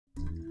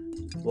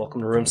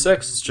Welcome to Room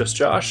 6. It's just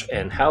Josh,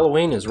 and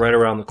Halloween is right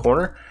around the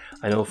corner.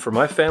 I know for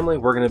my family,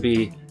 we're going to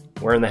be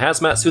wearing the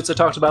hazmat suits I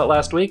talked about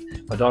last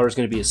week. My daughter's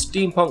going to be a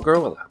steampunk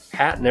girl with a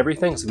hat and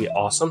everything. It's going to be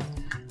awesome.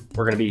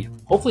 We're going to be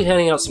hopefully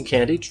handing out some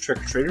candy to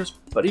trick-or-treaters,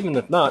 but even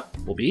if not,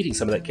 we'll be eating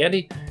some of that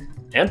candy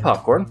and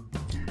popcorn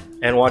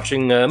and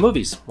watching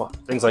movies.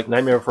 Things like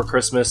Nightmare Before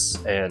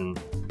Christmas and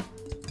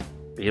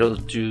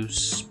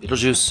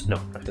Beetlejuice. No,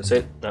 not going to say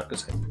it. Not going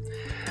to say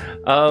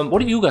it.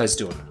 What are you guys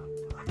doing?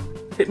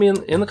 Hit me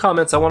in the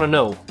comments. I want to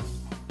know.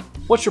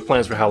 What's your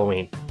plans for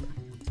Halloween?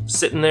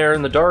 Sitting there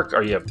in the dark?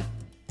 Are you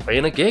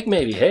playing a gig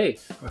maybe? Hey,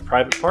 a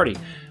private party.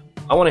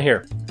 I want to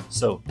hear.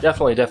 So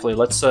definitely,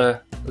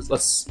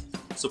 let's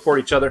support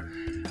each other.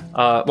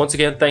 Once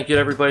again, thank you to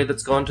everybody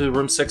that's gone to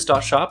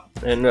room6.shop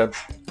and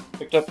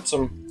picked up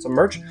some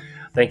merch.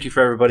 Thank you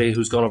for everybody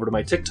who's gone over to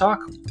my TikTok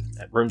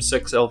at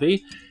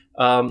room6lv.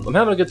 I'm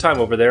having a good time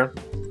over there.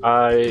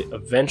 I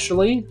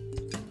eventually,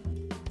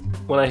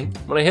 when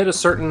I hit a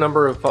certain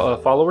number of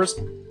followers,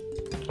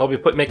 I'll be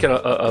making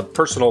a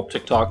personal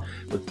TikTok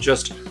with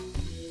just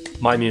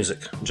my music,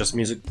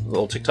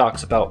 little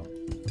TikToks about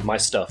my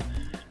stuff,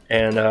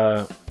 and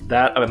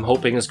that I'm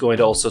hoping is going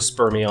to also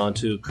spur me on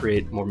to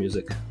create more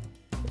music.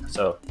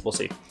 So we'll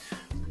see.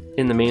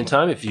 In the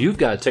meantime, if you've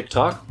got a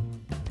TikTok,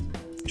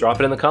 drop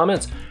it in the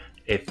comments.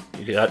 If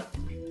you got a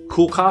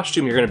cool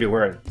costume you're going to be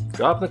wearing,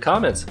 drop in the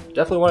comments.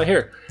 Definitely want to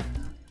hear.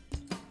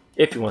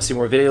 If you want to see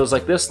more videos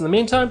like this in the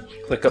meantime,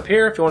 click up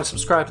here. If you want to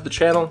subscribe to the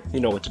channel, you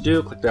know what to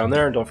do. Click down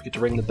there and don't forget to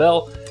ring the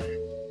bell.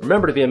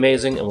 Remember to be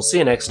amazing, and we'll see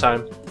you next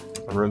time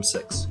on Room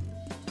 6.